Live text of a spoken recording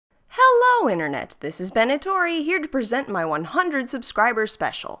Hello Internet, this is Benetori, here to present my 100 subscriber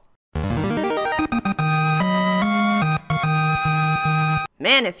special. Man,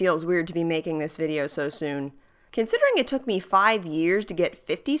 it feels weird to be making this video so soon. Considering it took me 5 years to get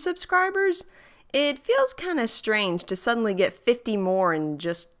 50 subscribers, it feels kinda strange to suddenly get 50 more in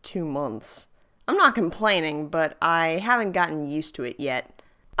just 2 months. I'm not complaining, but I haven't gotten used to it yet.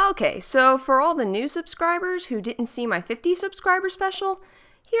 Okay, so for all the new subscribers who didn't see my 50 subscriber special,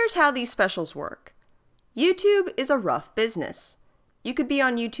 here's how these specials work. YouTube is a rough business. You could be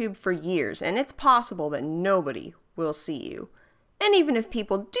on YouTube for years, and it's possible that nobody will see you. And even if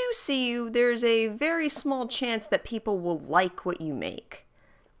people do see you, there's a very small chance that people will like what you make.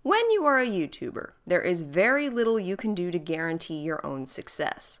 When you are a YouTuber, there is very little you can do to guarantee your own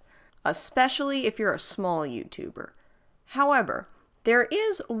success, especially if you're a small YouTuber. However, there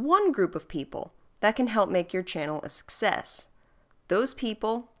is one group of people that can help make your channel a success. Those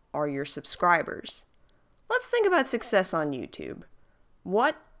people are your subscribers. Let's think about success on YouTube.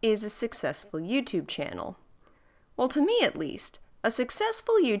 What is a successful YouTube channel? Well, to me at least, a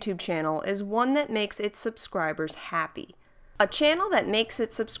successful YouTube channel is one that makes its subscribers happy. A channel that makes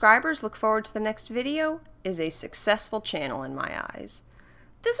its subscribers look forward to the next video is a successful channel in my eyes.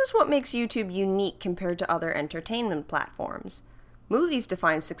 This is what makes YouTube unique compared to other entertainment platforms. Movies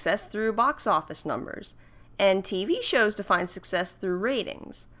define success through box office numbers, and TV shows define success through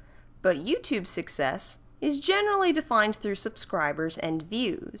ratings. But YouTube's success is generally defined through subscribers and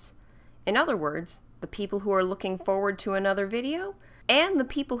views. In other words, the people who are looking forward to another video, and the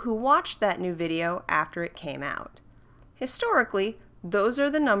people who watched that new video after it came out. Historically, those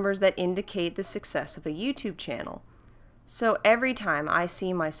are the numbers that indicate the success of a YouTube channel. So every time I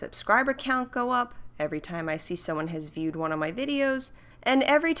see my subscriber count go up, every time I see someone has viewed one of my videos, and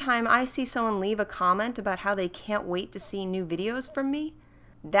every time I see someone leave a comment about how they can't wait to see new videos from me,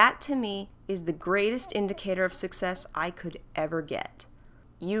 that to me is the greatest indicator of success I could ever get.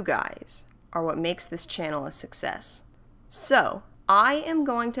 You guys are what makes this channel a success. So, I am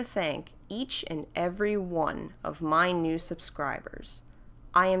going to thank each and every one of my new subscribers.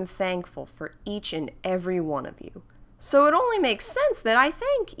 I am thankful for each and every one of you. So it only makes sense that I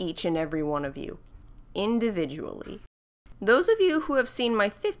thank each and every one of you, individually. Those of you who have seen my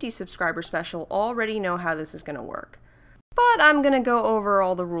 50 subscriber special already know how this is going to work. But I'm going to go over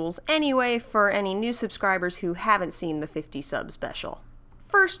all the rules anyway for any new subscribers who haven't seen the 50 sub special.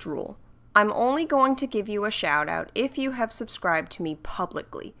 First rule, I'm only going to give you a shout out if you have subscribed to me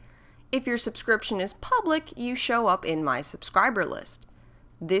publicly. If your subscription is public, you show up in my subscriber list.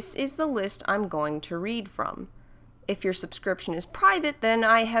 This is the list I'm going to read from. If your subscription is private, then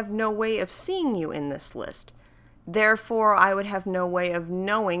I have no way of seeing you in this list. Therefore, I would have no way of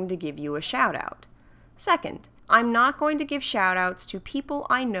knowing to give you a shout out. Second, I'm not going to give shout outs to people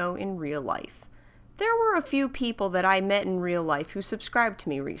I know in real life. There were a few people that I met in real life who subscribed to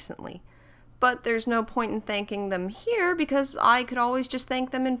me recently, but there's no point in thanking them here because I could always just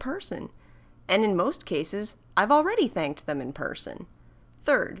thank them in person. And in most cases, I've already thanked them in person.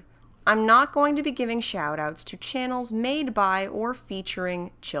 Third, I'm not going to be giving shout outs to channels made by or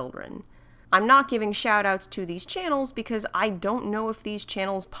featuring children. I'm not giving shout outs to these channels because I don't know if these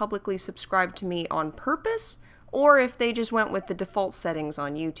channels publicly subscribe to me on purpose or if they just went with the default settings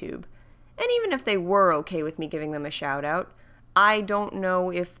on YouTube. And even if they were okay with me giving them a shout out, I don't know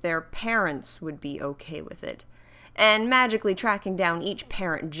if their parents would be okay with it. And magically tracking down each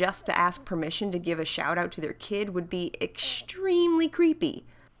parent just to ask permission to give a shout out to their kid would be extremely creepy.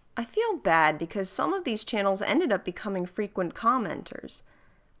 I feel bad because some of these channels ended up becoming frequent commenters.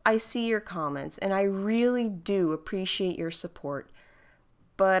 I see your comments, and I really do appreciate your support,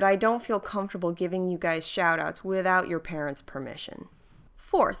 but I don't feel comfortable giving you guys shoutouts without your parents' permission.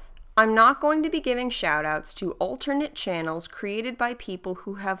 Fourth, I'm not going to be giving shoutouts to alternate channels created by people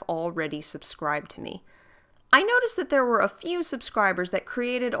who have already subscribed to me. I noticed that there were a few subscribers that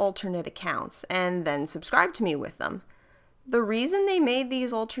created alternate accounts and then subscribed to me with them. The reason they made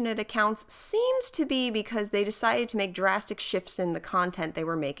these alternate accounts seems to be because they decided to make drastic shifts in the content they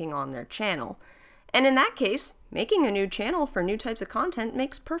were making on their channel. And in that case, making a new channel for new types of content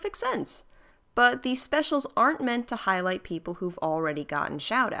makes perfect sense. But these specials aren't meant to highlight people who've already gotten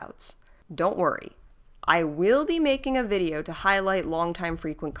shoutouts. Don't worry, I will be making a video to highlight longtime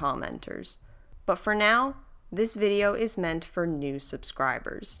frequent commenters. But for now, this video is meant for new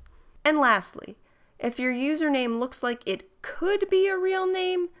subscribers. And lastly, if your username looks like it could be a real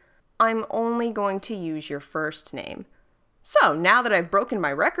name, I'm only going to use your first name. So now that I've broken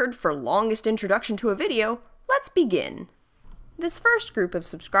my record for longest introduction to a video, let's begin. This first group of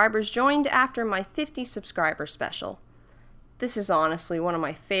subscribers joined after my 50 subscriber special. This is honestly one of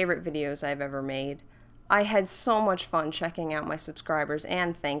my favorite videos I've ever made. I had so much fun checking out my subscribers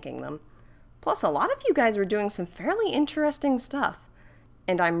and thanking them. Plus, a lot of you guys were doing some fairly interesting stuff,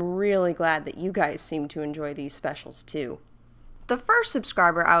 and I'm really glad that you guys seem to enjoy these specials too. The first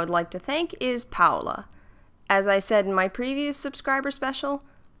subscriber I would like to thank is Paola. As I said in my previous subscriber special,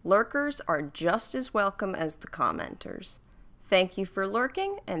 lurkers are just as welcome as the commenters. Thank you for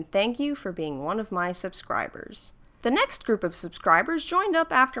lurking, and thank you for being one of my subscribers. The next group of subscribers joined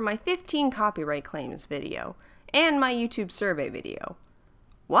up after my 15 copyright claims video, and my YouTube survey video.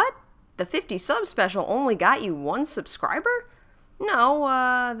 What? The 50 sub special only got you 1 subscriber?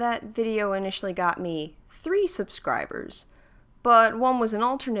 No, that video initially got me 3 subscribers. But one was an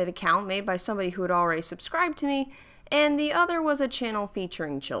alternate account made by somebody who had already subscribed to me, and the other was a channel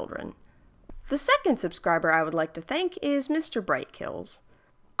featuring children. The second subscriber I would like to thank is Mr. Brightkills.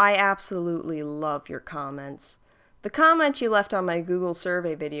 I absolutely love your comments. The comment you left on my Google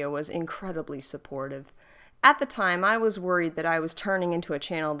survey video was incredibly supportive. At the time, I was worried that I was turning into a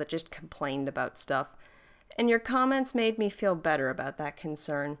channel that just complained about stuff, and your comments made me feel better about that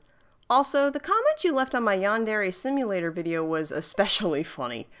concern. Also, the comment you left on my Yandere Simulator video was especially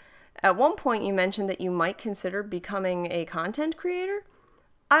funny. At one point you mentioned that you might consider becoming a content creator.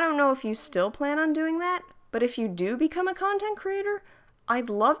 I don't know if you still plan on doing that, but if you do become a content creator, I'd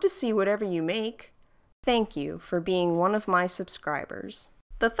love to see whatever you make. Thank you for being one of my subscribers.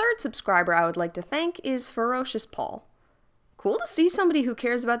 The third subscriber I would like to thank is Ferocious Paul. Cool to see somebody who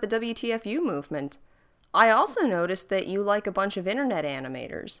cares about the WTFU movement. I also noticed that you like a bunch of internet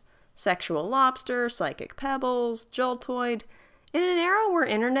animators. Sexual Lobster, Psychic Pebbles, Joltoid. In an era where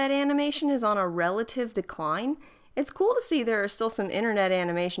internet animation is on a relative decline, it's cool to see there are still some internet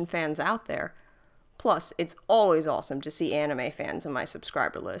animation fans out there. Plus, it's always awesome to see anime fans on my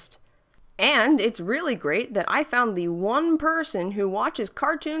subscriber list. And it's really great that I found the one person who watches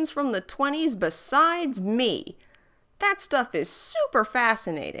cartoons from the 20s besides me. That stuff is super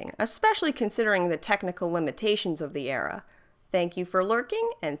fascinating, especially considering the technical limitations of the era. Thank you for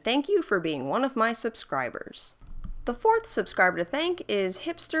lurking, and thank you for being one of my subscribers. The fourth subscriber to thank is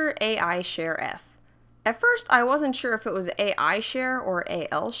Hipster AI Share F. At first, I wasn't sure if it was AI Share or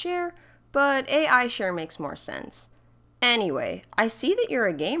AL Share, but AI Share makes more sense. Anyway, I see that you're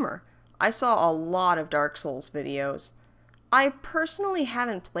a gamer. I saw a lot of Dark Souls videos. I personally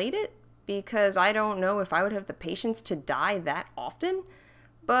haven't played it, because I don't know if I would have the patience to die that often,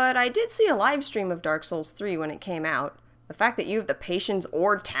 but I did see a live stream of Dark Souls 3 when it came out. The fact that you have the patience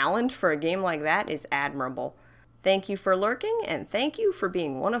or talent for a game like that is admirable. Thank you for lurking, and thank you for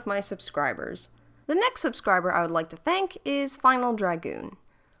being one of my subscribers. The next subscriber I would like to thank is Final Dragoon.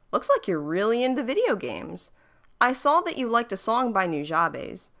 Looks like you're really into video games. I saw that you liked a song by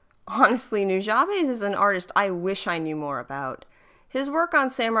Nujabes. Honestly, Nujabes is an artist I wish I knew more about. His work on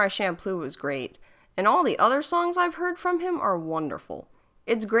Samurai Champloo was great, and all the other songs I've heard from him are wonderful.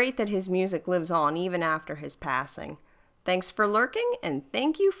 It's great that his music lives on even after his passing. Thanks for lurking, and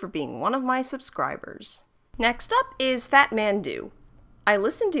thank you for being one of my subscribers. Next up is Fat Man Do. I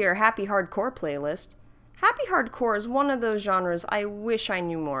listened to your Happy Hardcore playlist. Happy Hardcore is one of those genres I wish I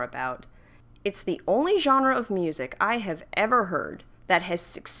knew more about. It's the only genre of music I have ever heard that has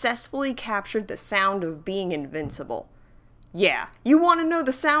successfully captured the sound of being invincible. Yeah, you want to know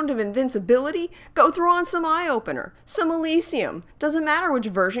the sound of invincibility? Go throw on some Eye Opener, some Elysium. Doesn't matter which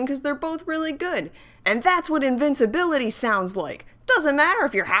version because they're both really good. And that's what invincibility sounds like. Doesn't matter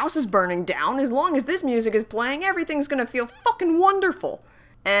if your house is burning down, as long as this music is playing, everything's gonna feel fucking wonderful.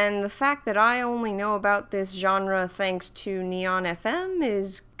 And the fact that I only know about this genre thanks to Neon FM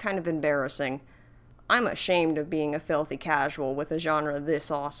is kind of embarrassing. I'm ashamed of being a filthy casual with a genre this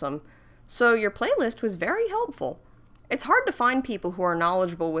awesome. So your playlist was very helpful. It's hard to find people who are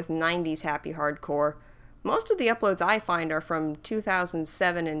knowledgeable with 90s happy hardcore. Most of the uploads I find are from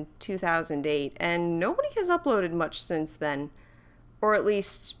 2007 and 2008, and nobody has uploaded much since then. Or at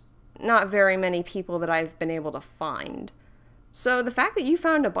least, not very many people that I've been able to find. So the fact that you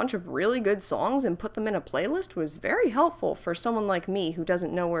found a bunch of really good songs and put them in a playlist was very helpful for someone like me who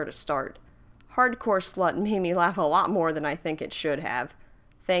doesn't know where to start. Hardcore Slut made me laugh a lot more than I think it should have.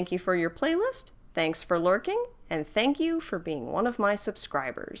 Thank you for your playlist, thanks for lurking, and thank you for being one of my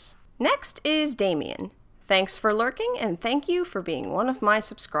subscribers. Next is Damien. Thanks for lurking, and thank you for being one of my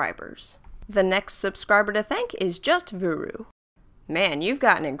subscribers. The next subscriber to thank is Just Vuru. Man, you've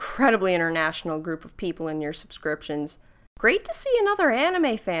got an incredibly international group of people in your subscriptions. Great to see another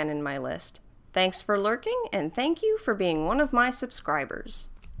anime fan in my list. Thanks for lurking, and thank you for being one of my subscribers.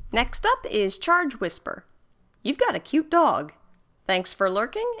 Next up is Charge Whisper. You've got a cute dog. Thanks for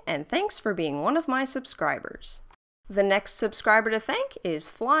lurking, and thanks for being one of my subscribers. The next subscriber to thank is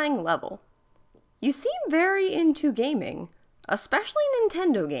Flying Level. You seem very into gaming, especially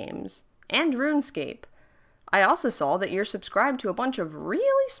Nintendo games, and RuneScape. I also saw that you're subscribed to a bunch of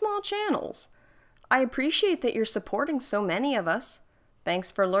really small channels. I appreciate that you're supporting so many of us.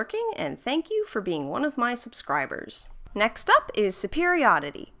 Thanks for lurking, and thank you for being one of my subscribers. Next up is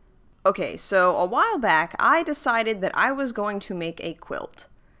Superiority. Okay, so a while back, I decided that I was going to make a quilt.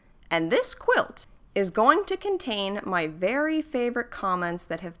 And this quilt is going to contain my very favorite comments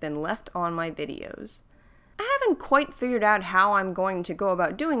that have been left on my videos. I haven't quite figured out how I'm going to go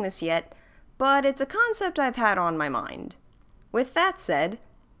about doing this yet, but it's a concept I've had on my mind. With that said,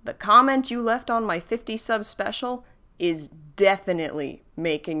 the comment you left on my 50 sub special is definitely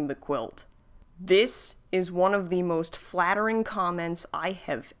making the quilt. This is one of the most flattering comments I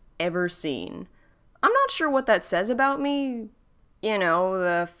have ever seen. I'm not sure what that says about me. You know,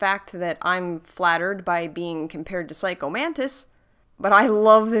 the fact that I'm flattered by being compared to Psycho Mantis, but I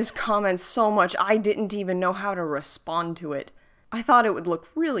love this comment so much I didn't even know how to respond to it. I thought it would look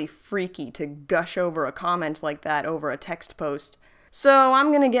really freaky to gush over a comment like that over a text post, so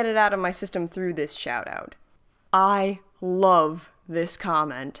I'm gonna get it out of my system through this shoutout. I love this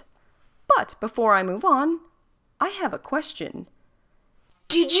comment. But before I move on, I have a question.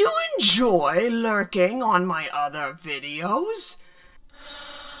 Did you enjoy lurking on my other videos?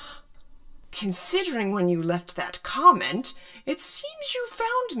 Considering when you left that comment, it seems you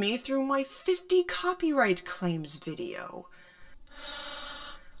found me through my 50 copyright claims video.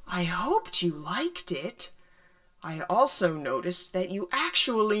 I hoped you liked it. I also noticed that you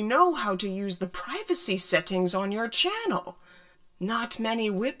actually know how to use the privacy settings on your channel. Not many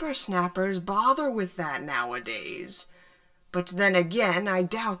whippersnappers bother with that nowadays. But then again, I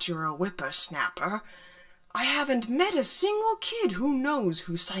doubt you're a whippersnapper. I haven't met a single kid who knows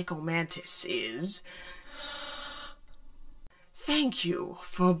who Psycho Mantis is. Thank you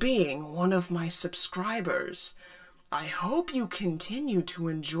for being one of my subscribers. I hope you continue to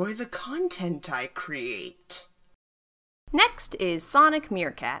enjoy the content I create. Next is Sonic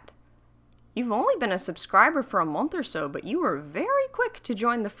Meerkat. You've only been a subscriber for a month or so, but you were very quick to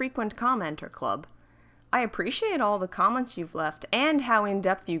join the Frequent Commenter Club. I appreciate all the comments you've left, and how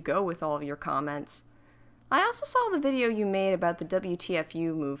in-depth you go with all of your comments. I also saw the video you made about the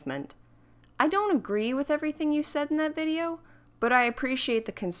WTFU movement. I don't agree with everything you said in that video, but I appreciate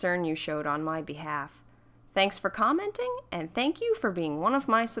the concern you showed on my behalf. Thanks for commenting, and thank you for being one of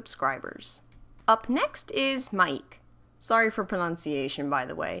my subscribers. Up next is Mike. Sorry for pronunciation, by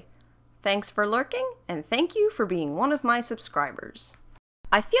the way. Thanks for lurking, and thank you for being one of my subscribers.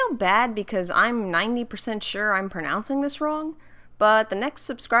 I feel bad because I'm 90% sure I'm pronouncing this wrong, but the next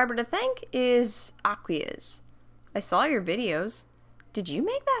subscriber to thank is Aquias. I saw your videos. Did you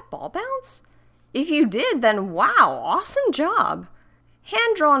make that ball bounce? If you did, then wow, awesome job!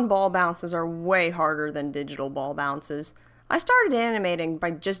 Hand-drawn ball bounces are way harder than digital ball bounces. I started animating by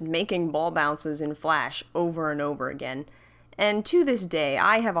just making ball bounces in Flash over and over again, and to this day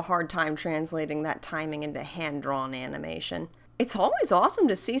I have a hard time translating that timing into hand-drawn animation. It's always awesome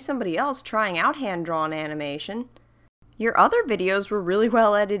to see somebody else trying out hand-drawn animation. Your other videos were really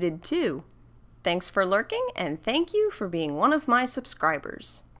well edited too. Thanks for lurking, and thank you for being one of my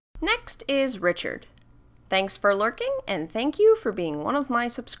subscribers. Next is Richard. Thanks for lurking, and thank you for being one of my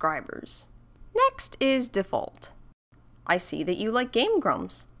subscribers. Next is Default. I see that you like Game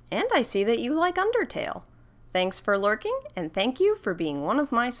Grumps, and I see that you like Undertale. Thanks for lurking, and thank you for being one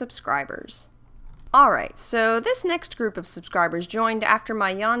of my subscribers. Alright, so this next group of subscribers joined after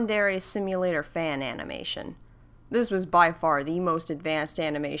my Yandere Simulator fan animation. This was by far the most advanced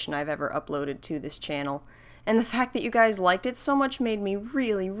animation I've ever uploaded to this channel, and the fact that you guys liked it so much made me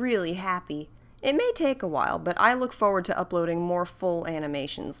really happy. It may take a while, but I look forward to uploading more full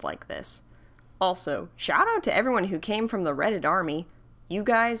animations like this. Also, shout out to everyone who came from the Reddit army. You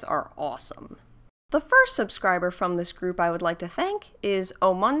guys are awesome. The first subscriber from this group I would like to thank is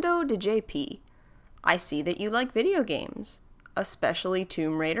Omundo de JP. I see that you like video games, especially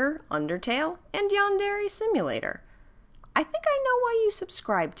Tomb Raider, Undertale, and Yandere Simulator. I think I know why you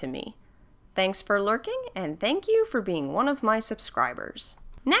subscribed to me. Thanks for lurking, and thank you for being one of my subscribers.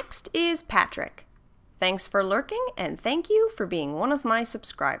 Next is Patrick. Thanks for lurking, and thank you for being one of my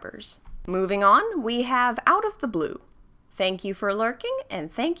subscribers. Moving on, we have Out of the Blue. Thank you for lurking,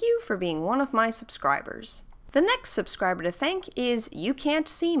 and thank you for being one of my subscribers. The next subscriber to thank is You Can't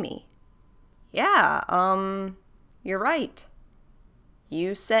See Me. Yeah, you're right.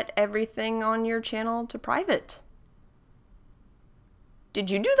 You set everything on your channel to private. Did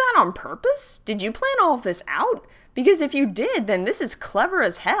you do that on purpose? Did you plan all of this out? Because if you did, then this is clever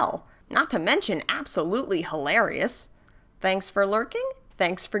as hell. not to mention absolutely hilarious. Thanks for lurking,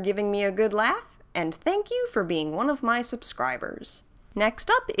 thanks for giving me a good laugh, and thank you for being one of my subscribers. Next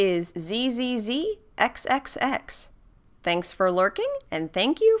up is ZZZXXX. Thanks for lurking, and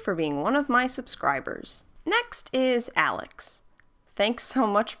thank you for being one of my subscribers. Next is Alex. Thanks so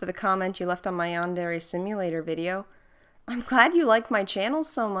much for the comment you left on my Yandere Simulator video. I'm glad you like my channel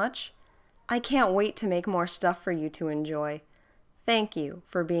so much. I can't wait to make more stuff for you to enjoy. Thank you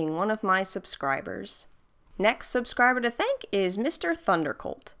for being one of my subscribers. Next subscriber to thank is Mr.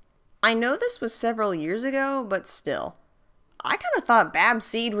 Thundercolt. I know this was several years ago, but still. I kind of thought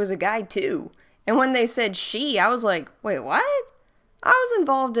Babseed was a guy too. And when they said she, I was like, wait, what? I was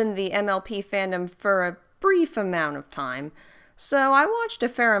involved in the MLP fandom for a brief amount of time, so I watched a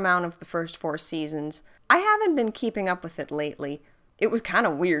fair amount of the first 4 seasons. I haven't been keeping up with it lately. It was kind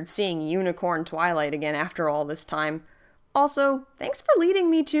of weird seeing Unicorn Twilight again after all this time. Also, thanks for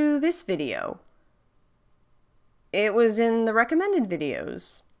leading me to this video. It was in the recommended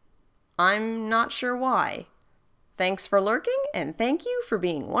videos. I'm not sure why. Thanks for lurking, and thank you for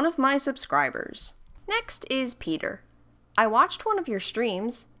being one of my subscribers. Next is Peter. I watched one of your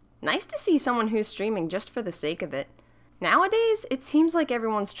streams. Nice to see someone who's streaming just for the sake of it. Nowadays, it seems like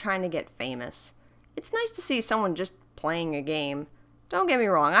everyone's trying to get famous. It's nice to see someone just playing a game. Don't get me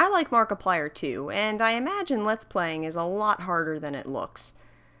wrong, I like Markiplier too, and I imagine Let's Playing is a lot harder than it looks.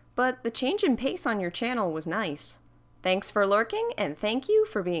 But the change in pace on your channel was nice. Thanks for lurking, and thank you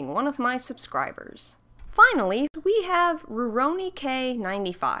for being one of my subscribers. Finally, we have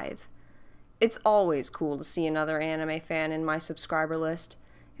RuroniK95. It's always cool to see another anime fan in my subscriber list.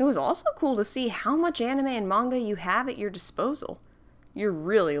 It was also cool to see how much anime and manga you have at your disposal. You're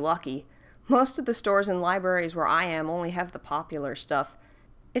really lucky. Most of the stores and libraries where I am only have the popular stuff.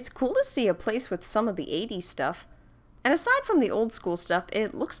 It's cool to see a place with some of the 80s stuff. And aside from the old school stuff,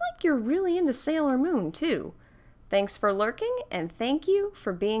 it looks like you're really into Sailor Moon too. Thanks for lurking, and thank you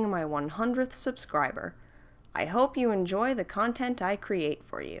for being my 100th subscriber. I hope you enjoy the content I create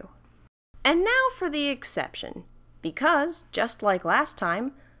for you. And now for the exception, because, just like last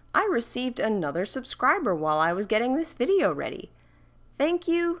time, I received another subscriber while I was getting this video ready. Thank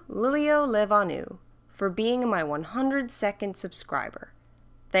you, Lilio Levanu, for being my 102nd subscriber.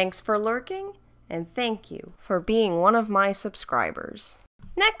 Thanks for lurking, and thank you for being one of my subscribers.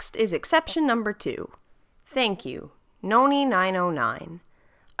 Next is exception number 2. Thank you, Noni909.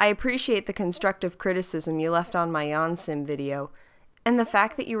 I appreciate the constructive criticism you left on my YonSim video, and the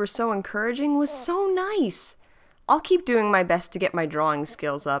fact that you were so encouraging was so nice. I'll keep doing my best to get my drawing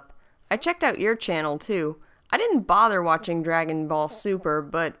skills up. I checked out your channel too. I didn't bother watching Dragon Ball Super,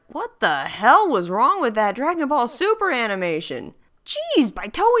 but what the hell was wrong with that Dragon Ball Super animation? Jeez, by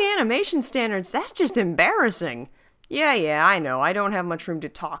Toei animation standards, that's just embarrassing. Yeah, I know, I don't have much room to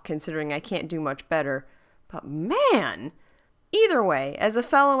talk considering I can't do much better. But man! Either way, as a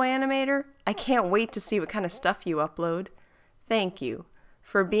fellow animator, I can't wait to see what kind of stuff you upload. Thank you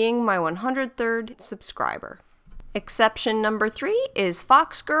for being my 103rd subscriber. Exception number 3 is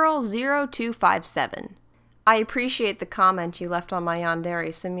Foxgirl0257. I appreciate the comment you left on my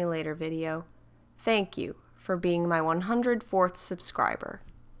Yandere Simulator video. Thank you for being my 104th subscriber.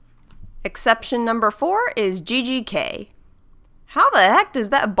 Exception number 4 is GGK. How the heck does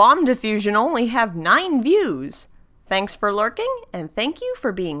that bomb diffusion only have 9 views? Thanks for lurking, and thank you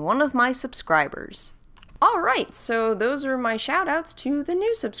for being one of my subscribers. Alright, so those are my shoutouts to the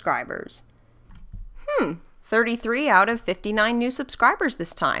new subscribers. 33 out of 59 new subscribers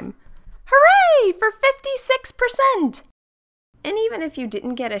this time. Hooray for 56%! And even if you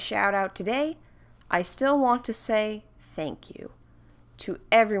didn't get a shout out today, I still want to say thank you to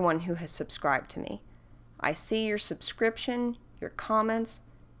everyone who has subscribed to me. I see your subscription, your comments,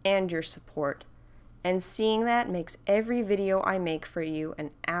 and your support. And seeing that makes every video I make for you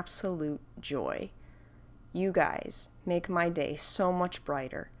an absolute joy. You guys make my day so much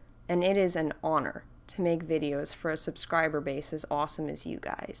brighter, and it is an honor to make videos for a subscriber base as awesome as you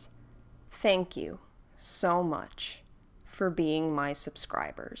guys. Thank you so much for being my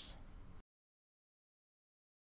subscribers.